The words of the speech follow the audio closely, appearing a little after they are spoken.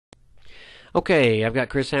Okay, I've got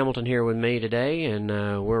Chris Hamilton here with me today, and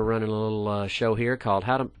we're running a little show here called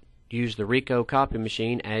How to Use the Ricoh Copy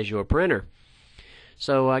Machine as Your Printer.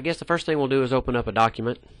 So I guess the first thing we'll do is open up a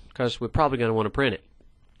document, because we're probably going to want to print it.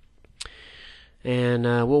 And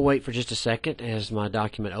we'll wait for just a second as my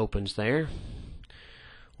document opens there,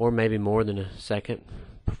 or maybe more than a second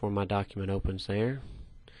before my document opens there.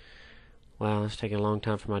 Wow, it's taking a long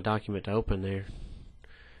time for my document to open there.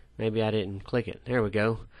 Maybe I didn't click it. There we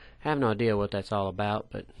go. I have no idea what that's all about,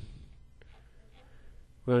 but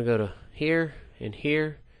we're going to go to here and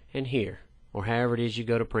here and here, or however it is you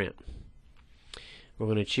go to print. We're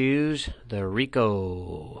going to choose the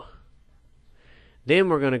Ricoh. Then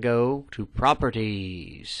we're going to go to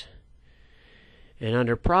Properties. And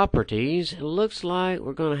under Properties, it looks like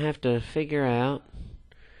we're going to have to figure out,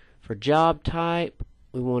 for job type,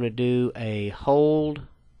 we want to do a hold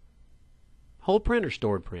print or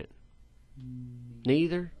stored print?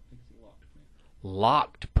 Neither?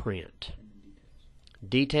 Locked print.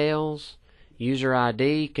 Details. User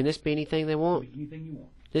ID. Can this be anything they want? Anything you want.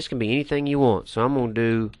 This can be anything you want. So I'm going to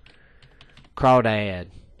do Crawdad.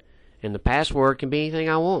 And the password can be anything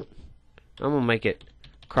I want. I'm going to make it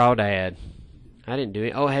Crawdad. I didn't do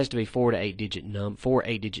it. Oh, it has to be 4 8-digit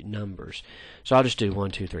numbers. So I'll just do 1,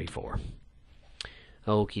 2, 3, 4.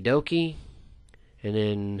 Okie dokie. And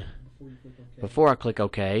then before I click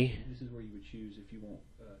OK. This is where you would choose if you want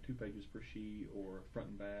 2 pages per sheet or front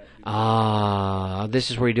and back. This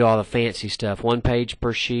is where you do all the fancy stuff. 1 page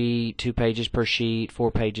per sheet, 2 pages per sheet, 4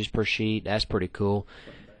 pages per sheet. That's pretty cool.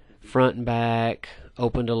 Front and back,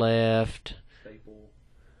 open to left. Staple.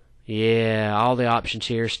 Yeah, all the options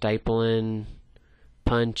here. Stapling,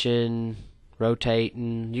 punching,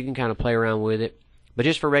 rotating. You can kind of play around with it. But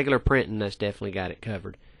just for regular printing, that's definitely got it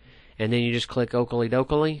covered. And then you just click Oakley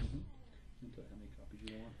Dokley.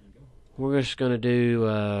 We're just going to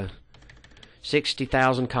do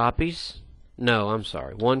 60,000 copies. No, I'm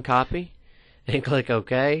sorry, 1 copy. And click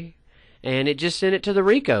OK. And it just sent it to the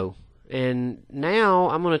Ricoh. And now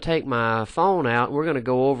I'm going to take my phone out, and we're going to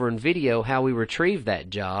go over and video how we retrieve that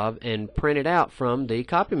job and print it out from the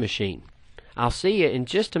copy machine. I'll see you in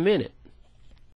just a minute.